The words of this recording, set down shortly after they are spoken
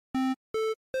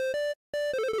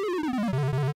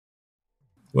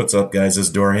What's up, guys? It's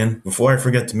Dorian. Before I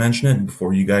forget to mention it, and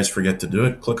before you guys forget to do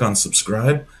it, click on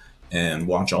subscribe and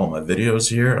watch all my videos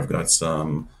here. I've got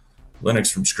some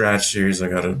Linux from scratch series. I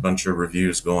got a bunch of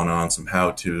reviews going on, some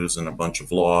how-tos, and a bunch of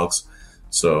vlogs.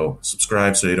 So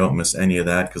subscribe so you don't miss any of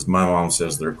that, because my mom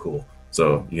says they're cool.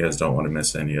 So you guys don't want to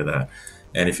miss any of that.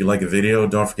 And if you like a video,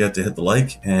 don't forget to hit the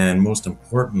like, and most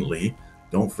importantly,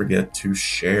 don't forget to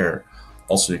share.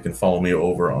 Also, you can follow me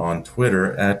over on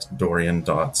Twitter at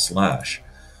dorian.slash.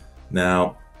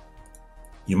 Now,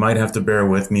 you might have to bear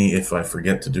with me if I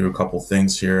forget to do a couple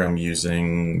things here. I'm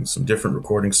using some different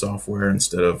recording software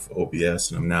instead of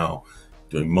OBS, and I'm now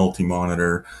doing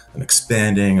multi-monitor. I'm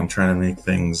expanding. I'm trying to make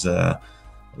things a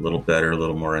little better, a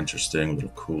little more interesting, a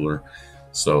little cooler.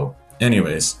 So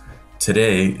anyways,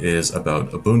 today is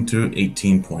about Ubuntu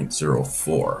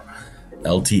 18.04,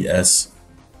 LTS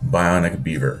Bionic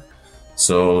Beaver.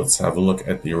 So let's have a look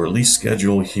at the release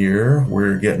schedule here.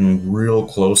 We're getting real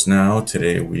close now.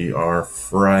 Today we are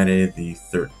Friday the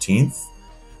 13th.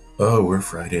 Oh, we're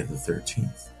Friday the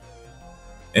 13th.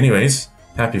 Anyways,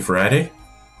 happy Friday.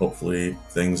 Hopefully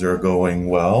things are going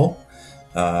well.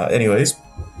 Anyways,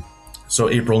 so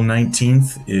April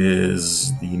 19th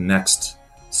is the next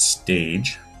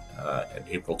stage. And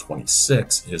April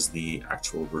 26th is the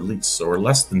actual release. So we're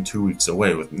less than 2 weeks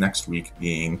away, with next week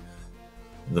being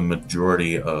the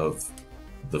majority of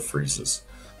the freezes.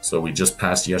 So we just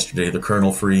passed yesterday the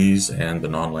kernel freeze and the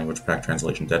non-language pack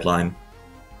translation deadline,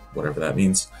 whatever that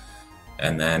means.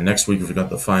 And then next week we've got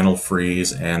the final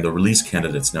freeze and the release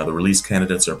candidates. Now the release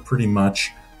candidates are pretty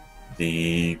much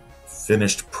the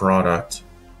finished product,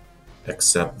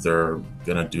 except they're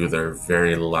gonna do their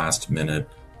very last minute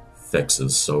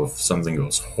fixes. So if something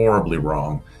goes horribly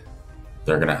wrong,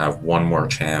 they're gonna have one more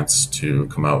chance to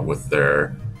come out with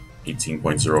their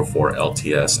 18.04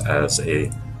 LTS as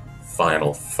a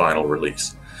final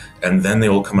release. And then they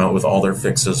will come out with all their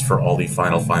fixes for all the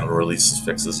final releases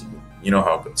fixes. You know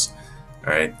how it goes.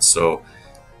 All right, so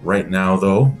right now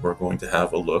though, we're going to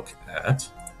have a look at,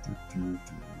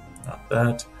 not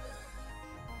that,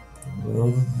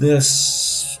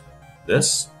 this,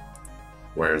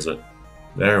 where is it?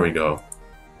 There we go.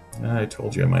 I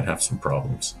told you I might have some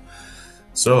problems.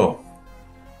 So,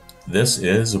 this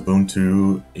is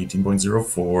Ubuntu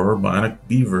 18.04 Bionic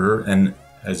Beaver, and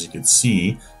as you can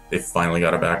see, they finally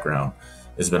got a background.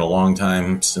 It's been a long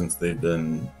time since they've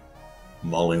been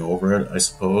mulling over it, I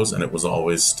suppose, and it was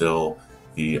always still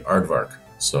the aardvark,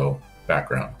 so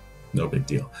background, no big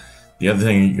deal. The other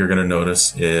thing you're going to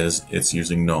notice is it's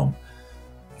using GNOME.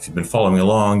 If you've been following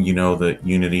along, you know that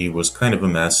Unity was kind of a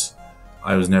mess.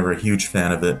 I was never a huge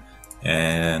fan of it,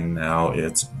 and now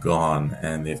it's gone,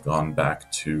 and they've gone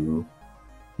back to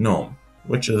GNOME,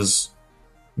 which is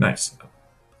nice.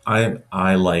 I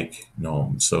like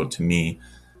GNOME, so to me,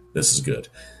 this is good.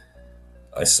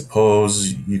 I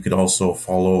suppose you could also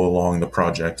follow along the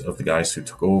project of the guys who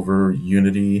took over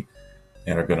Unity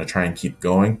and are going to try and keep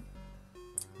going.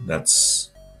 That's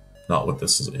not what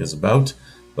this is about,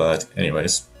 but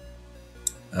anyways.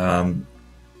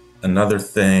 Another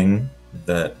thing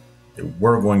that they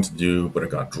were going to do, but it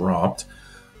got dropped,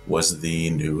 was the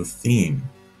new theme.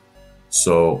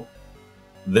 So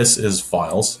this is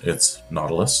files. It's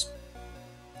Nautilus.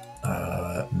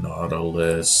 Files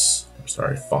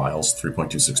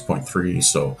 3.26.3.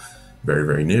 So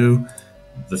very new.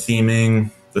 The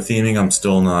theming I'm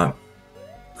still not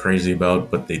crazy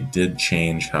about, but they did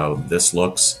change how this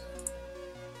looks.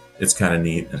 It's kind of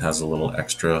neat. It has a little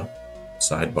extra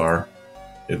sidebar.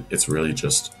 It's really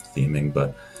just theming,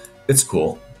 but it's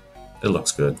cool. It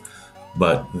looks good.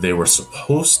 But they were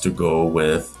supposed to go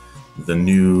with the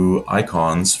new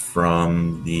icons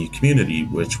from the community,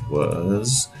 which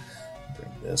was,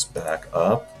 bring this back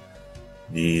up,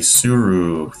 the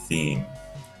Suru theme,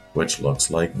 which looks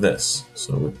like this.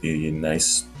 So with the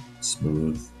nice,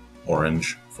 smooth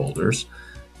orange folders,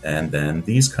 and then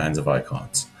these kinds of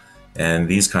icons. And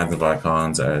these kinds of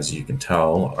icons, as you can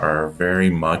tell, are very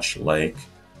much like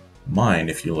mine.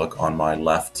 If you look on my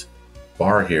left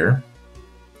bar here,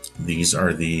 these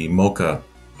are the Mocha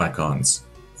icons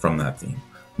from that theme.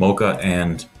 Mocha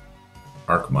and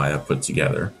ArcMaya put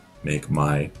together make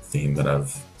my theme that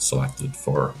I've selected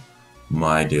for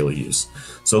my daily use.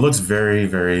 So it looks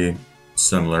very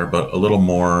similar, but a little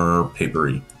more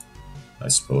papery, I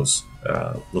suppose.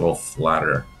 A little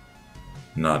flatter,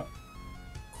 not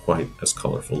quite as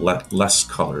colorful, less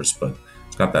colors, but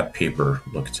it's got that paper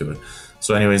look to it.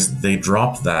 So anyways, they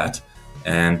dropped that,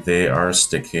 and they are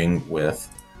sticking with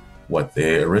what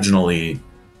they originally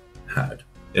had.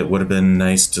 It would have been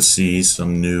nice to see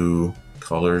some new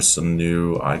colors, some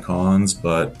new icons,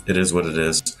 but it is what it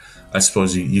is. I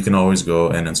suppose you can always go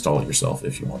and install it yourself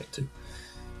if you wanted to.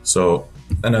 So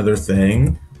another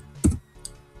thing,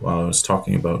 while I was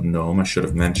talking about GNOME, I should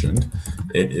have mentioned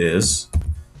it is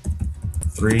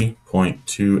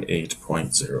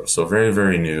 3.28.0. So very,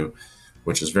 very new,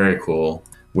 which is very cool,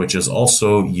 which is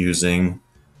also using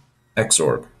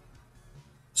Xorg.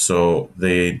 So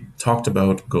they talked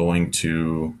about going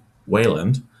to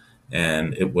Wayland,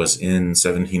 and it was in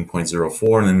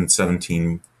 17.04 and then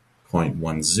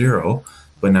 17.10,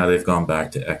 but now they've gone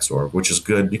back to Xorg, which is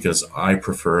good because I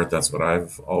prefer it. That's what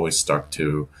I've always stuck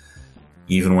to.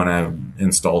 Even when I've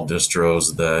installed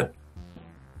distros that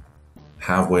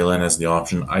have Wayland as the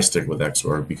option, I stick with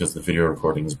Xorg because the video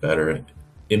recording is better.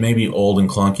 It may be old and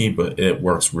clunky, but it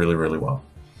works really, really well.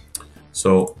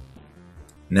 So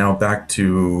now back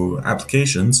to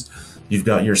applications. You've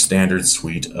got your standard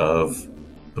suite of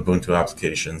Ubuntu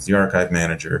applications, the Archive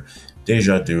Manager,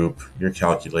 Deja Dupe, your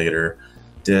calculator,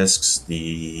 disks,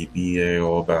 the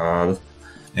Baobab,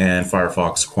 and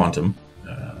Firefox Quantum.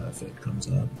 If it comes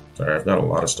up. Sorry, I've got a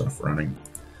lot of stuff running.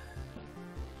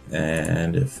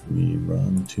 And if we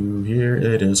run to here,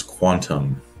 it is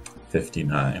Quantum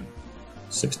 59,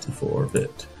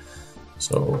 64-bit.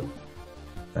 So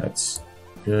that's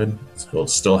good. So it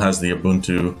still has the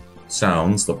Ubuntu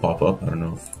sounds that pop up. I don't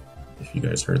know if you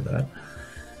guys heard that.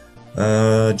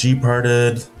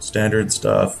 Gparted, standard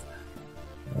stuff,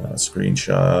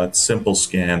 screenshot, simple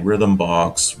scan, rhythm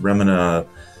box, Remina.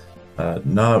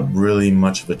 Not really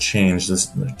much of a change.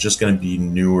 This is just going to be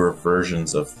newer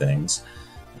versions of things.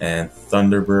 And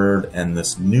Thunderbird and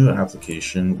this new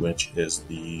application, which is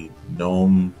the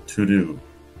GNOME To Do.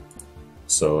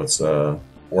 So it's a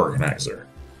organizer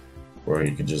where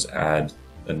you can just add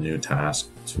a new task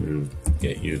to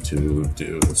get you to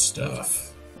do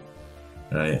stuff,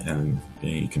 right? And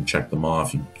you can check them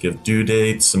off. You give due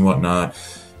dates and whatnot.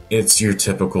 It's your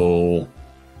typical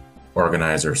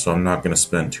organizer, so I'm not going to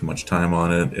spend too much time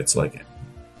on it. It's like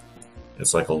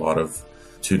a lot of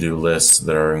to-do lists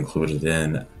that are included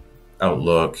in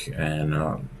Outlook and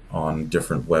on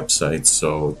different websites,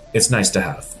 so it's nice to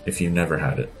have if you've never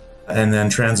had it. And then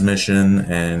transmission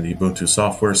and the Ubuntu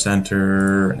Software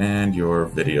Center and your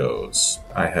videos.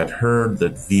 I had heard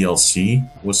that VLC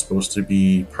was supposed to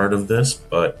be part of this,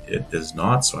 but it is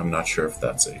not, so I'm not sure if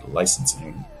that's a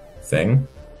licensing thing.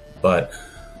 But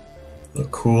the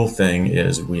cool thing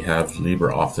is we have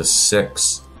Libre Office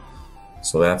 6,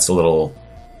 so that's a little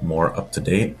more up to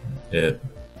date. It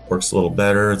works a little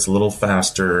better, it's a little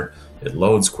faster, it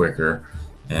loads quicker,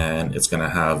 and it's going to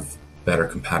have better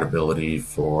compatibility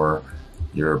for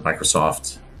your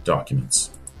Microsoft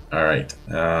documents. All right,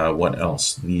 what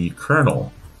else? The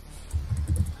kernel.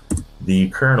 The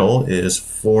kernel is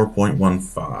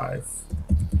 4.15.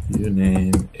 You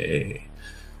name a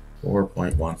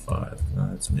 4.15.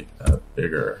 Let's make that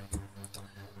bigger.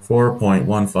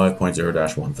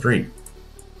 4.15.0-13.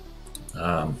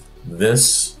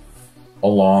 This,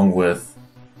 along with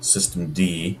System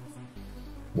D,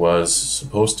 was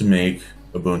supposed to make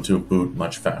Ubuntu boot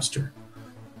much faster.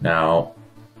 Now,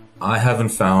 I haven't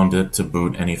found it to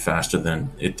boot any faster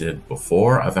than it did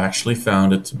before. I've actually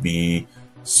found it to be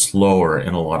slower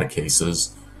in a lot of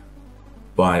cases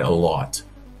by a lot.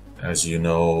 As you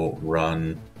know,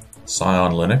 run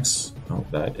Scion Linux. Oh,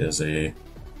 that is a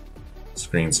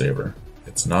screensaver.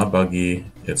 It's not buggy,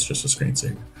 it's just a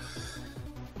screensaver.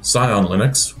 Scion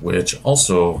Linux, which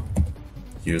also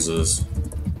uses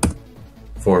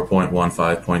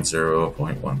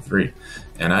 4.15.0.13.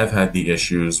 And I've had the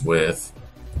issues with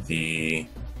the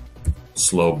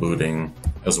slow booting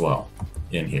as well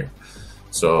in here.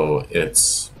 So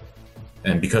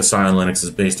and because Scion Linux is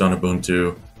based on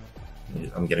Ubuntu,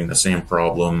 I'm getting the same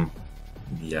problem.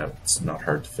 Yeah, it's not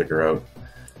hard to figure out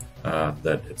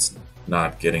that it's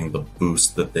not getting the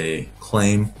boost that they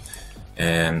claim.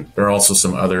 And there are also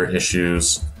some other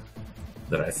issues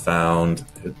that I found.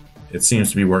 It seems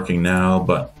to be working now,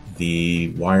 but the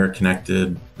wire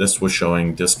connected, this was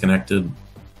showing disconnected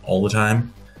all the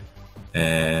time.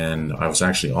 And I was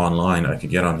actually online, I could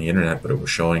get on the internet, but it was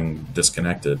showing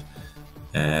disconnected.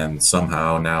 And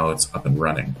somehow now it's up and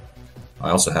running.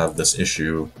 I also have this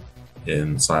issue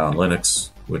in Scion Linux,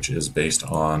 which is based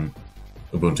on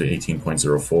Ubuntu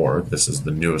 18.04. This is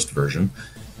the newest version.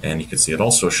 And you can see it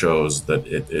also shows that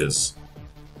it is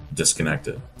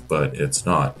disconnected, but it's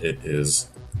not. It is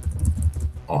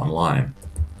online.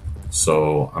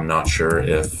 So I'm not sure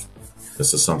if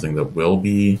this is something that will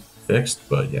be fixed,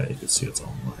 but yeah, you can see it's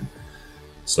online.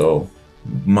 So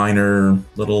minor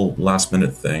little last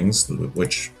minute things,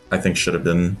 which I think should have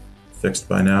been fixed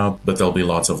by now, but there'll be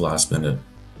lots of last minute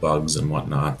bugs and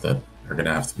whatnot that are going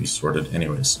to have to be sorted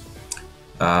anyways.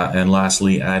 And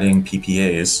lastly, adding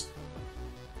PPAs,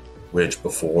 which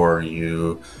before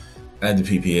you add the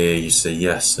PPA, you say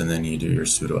yes, and then you do your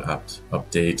sudo apt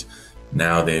update.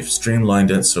 Now they've streamlined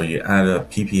it, so you add a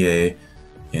PPA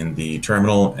in the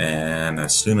terminal, and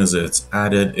as soon as it's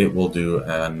added, it will do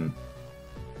an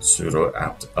sudo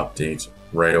apt update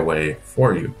right away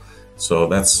for you. So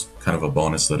that's kind of a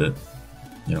bonus that it,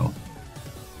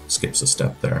 skips a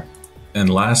step there. And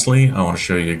lastly, I want to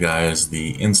show you guys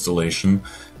the installation.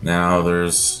 Now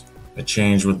there's a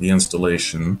change with the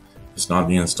installation. It's not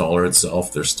the installer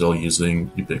itself. They're still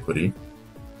using Ubiquity.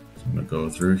 So I'm going to go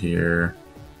through here.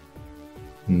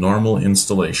 Normal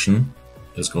installation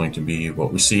is going to be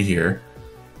what we see here.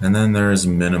 And then there is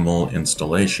minimal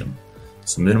installation.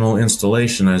 So minimal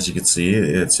installation, as you can see,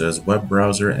 it says web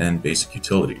browser and basic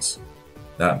utilities.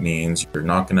 That means you're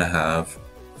not going to have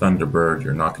Thunderbird,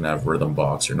 you're not going to have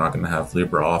Rhythmbox, you're not going to have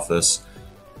Libre Office,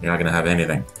 you're not going to have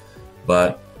anything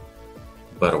but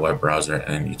a web browser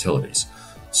and utilities.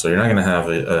 So you're not going to have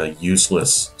a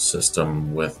useless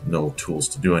system with no tools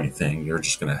to do anything. You're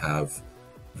just going to have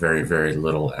very, very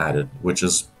little added, which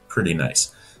is pretty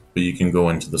nice. But you can go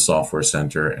into the software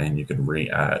center and you can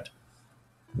re-add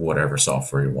whatever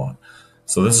software you want.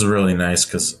 So this is really nice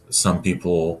because some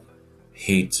people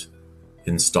hate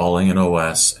installing an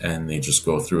OS and they just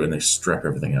go through and they strip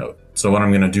everything out. So what I'm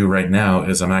going to do right now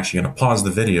is I'm actually going to pause the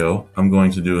video. I'm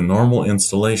going to do a normal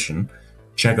installation,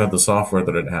 check out the software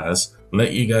that it has,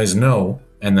 let you guys know,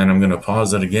 and then I'm going to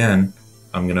pause it again.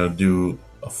 I'm going to do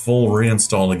a full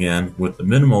reinstall again with the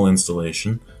minimal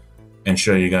installation and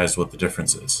show you guys what the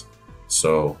difference is.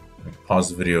 So I'm going to pause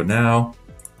the video now.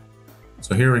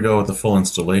 So here we go with the full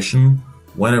installation.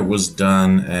 When it was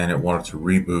done and it wanted to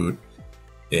reboot,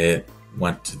 it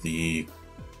went to the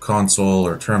console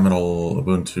or terminal,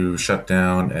 Ubuntu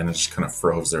shutdown, and it just kind of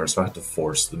froze there. So I had to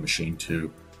force the machine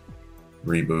to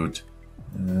reboot.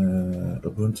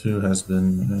 Ubuntu has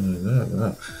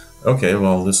been... Okay,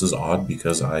 well, this is odd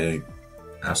because I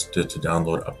asked it to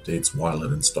download updates while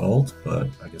it installed, but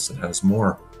I guess it has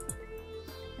more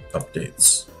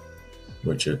updates,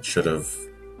 which it should have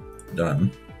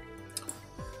done.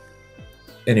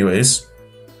 Anyways,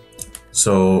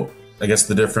 so I guess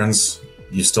the difference,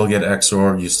 you still get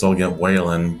Xorg, you still get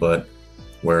Wayland, but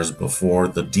whereas before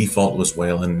the default was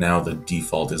Wayland, now the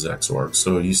default is Xorg.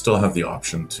 So you still have the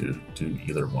option to do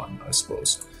either one, I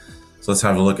suppose. So let's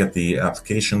have a look at the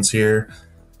applications here.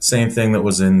 Same thing that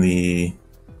was in the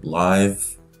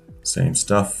live, same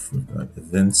stuff. We've got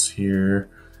events here,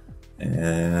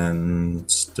 and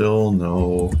still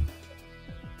no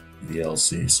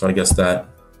VLC. So I guess that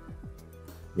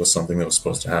was something that was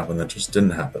supposed to happen that just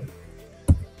didn't happen.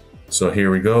 So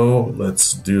here we go.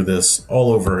 Let's do this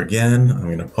all over again. I'm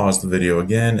going to pause the video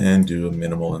again and do a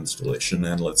minimal installation,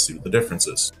 and let's see what the difference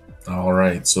is. All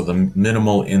right, so the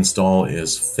minimal install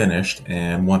is finished.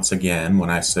 And once again, when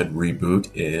I said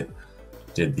reboot, it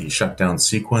did the shutdown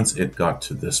sequence. It got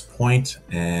to this point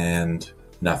and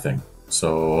nothing.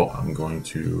 So I'm going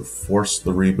to force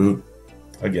the reboot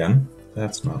again.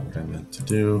 That's not what I meant to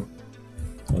do.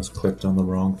 I was clicked on the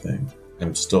wrong thing.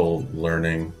 I'm still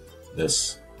learning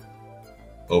this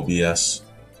OBS.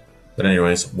 But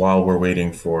anyways, while we're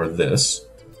waiting for this,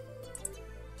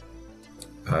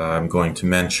 I'm going to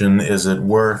mention, is it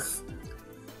worth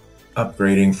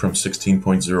upgrading from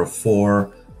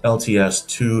 16.04 LTS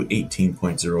to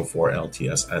 18.04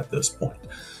 LTS at this point?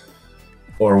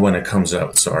 Or when it comes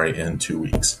out, sorry, in 2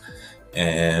 weeks.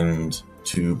 And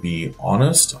to be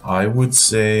honest, I would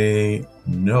say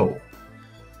no.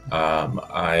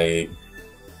 I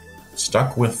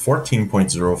stuck with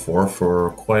 14.04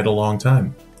 for quite a long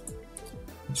time.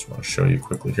 I just want to show you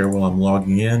quickly here while I'm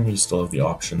logging in. You still have the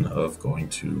option of going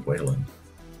to Wayland.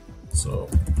 So,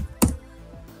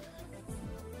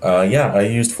 yeah, I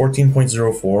used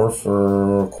 14.04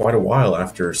 for quite a while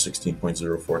after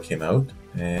 16.04 came out,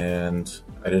 and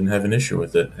I didn't have an issue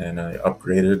with it, and I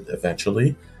upgraded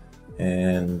eventually,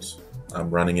 and I'm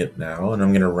running it now, and I'm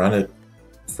going to run it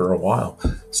for a while.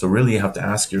 So really you have to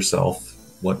ask yourself,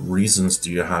 what reasons do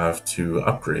you have to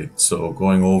upgrade? So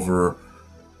going over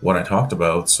what I talked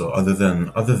about, so other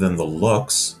than the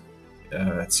looks,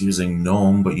 it's using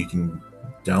GNOME, but you can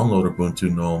download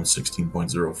Ubuntu GNOME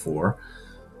 16.04.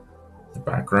 The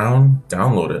background,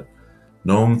 download it.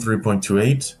 GNOME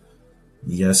 3.28,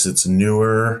 yes, it's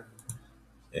newer.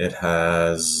 It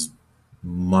has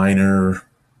minor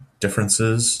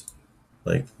differences,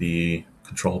 like the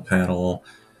control panel.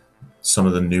 Some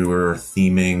of the newer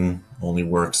theming only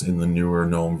works in the newer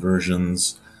GNOME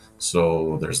versions,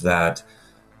 so there's that.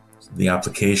 The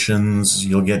applications,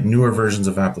 you'll get newer versions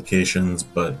of applications,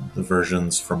 but the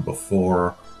versions from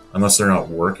before, unless they're not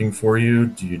working for you,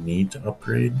 do you need to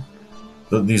upgrade?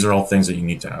 These are all things that you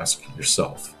need to ask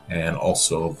yourself. And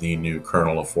also the new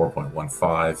kernel of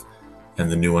 4.15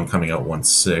 and the new one coming out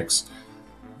 1.6,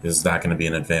 is that going to be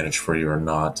an advantage for you or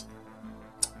not?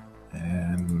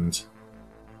 And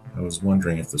I was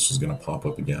wondering if this was going to pop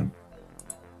up again.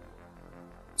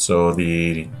 So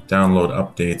the download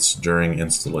updates during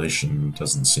installation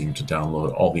doesn't seem to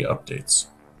download all the updates.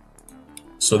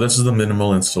 So this is the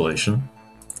minimal installation.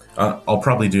 I'll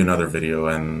probably do another video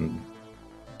and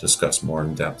discuss more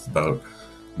in depth about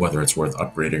whether it's worth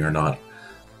upgrading or not.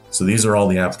 So these are all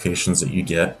the applications that you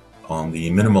get on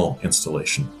the minimal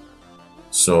installation.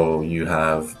 So you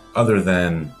have, other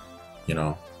than, you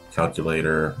know,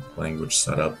 calculator, language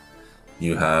setup,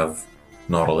 you have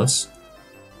Nautilus,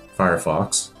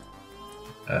 Firefox,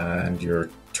 and your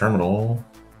terminal,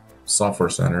 software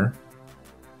center,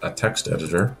 a text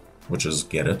editor, which is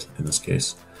Gedit in this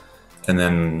case, and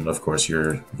then of course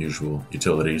your usual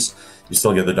utilities. You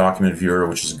still get the document viewer,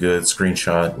 which is good,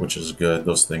 screenshot, which is good.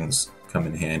 Those things come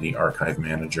in handy, archive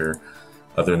manager.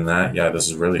 Other than that, yeah, this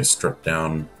is really a stripped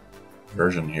down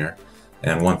version here.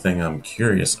 And one thing I'm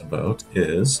curious about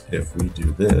is if we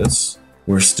do this,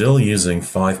 we're still using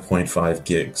 5.5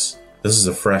 gigs. This is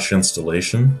a fresh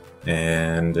installation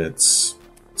and it's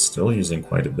still using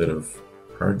quite a bit of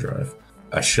hard drive.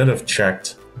 I should have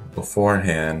checked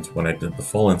beforehand when I did the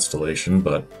full installation,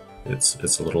 but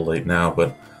it's a little late now,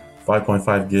 but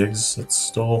 5.5 gigs, it's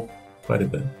still quite a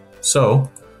bit.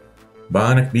 So,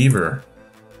 Bionic Beaver.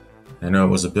 I know it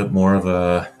was a bit more of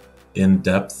a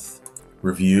in-depth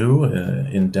review,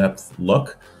 in-depth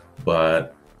look,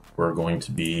 but we're going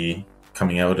to be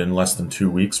coming out in less than 2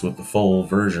 weeks with the full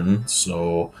version,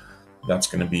 so that's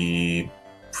going to be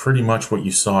pretty much what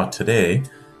you saw today,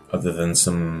 other than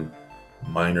some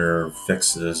minor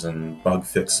fixes and bug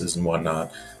fixes and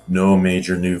whatnot. No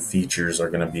major new features are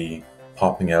going to be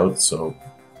popping out, so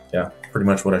yeah, pretty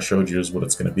much what I showed you is what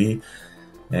it's going to be.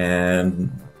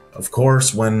 And of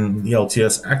course, when the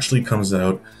LTS actually comes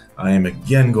out, I am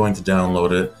again going to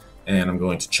download it and I'm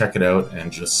going to check it out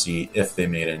and just see if they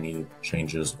made any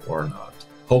changes or not.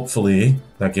 Hopefully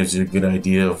that gives you a good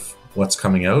idea of what's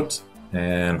coming out,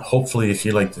 and hopefully if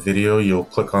you liked the video, you'll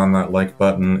click on that like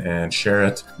button and share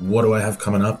it. What do I have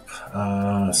coming up?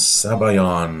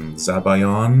 Sabayon,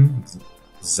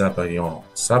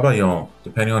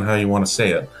 depending on how you want to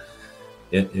say it.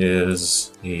 It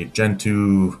is a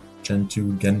Gentoo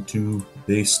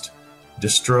based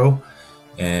distro,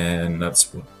 and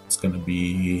that's what's going to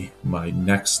be my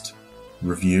next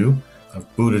review.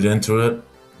 I've booted into it,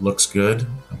 looks good.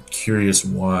 I'm curious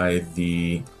why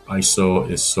the ISO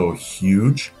is so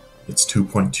huge. It's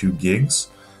 2.2 gigs,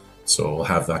 so I'll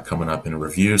have that coming up in a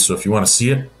review. So if you want to see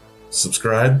it,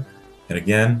 subscribe. And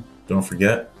again, don't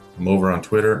forget, I'm over on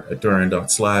Twitter at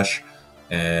Dorian.slash,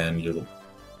 and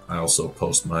I also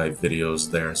post my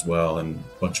videos there as well and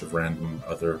a bunch of random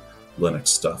other Linux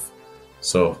stuff.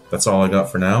 So that's all I got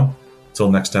for now.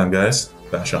 Till next time, guys,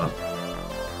 bash on.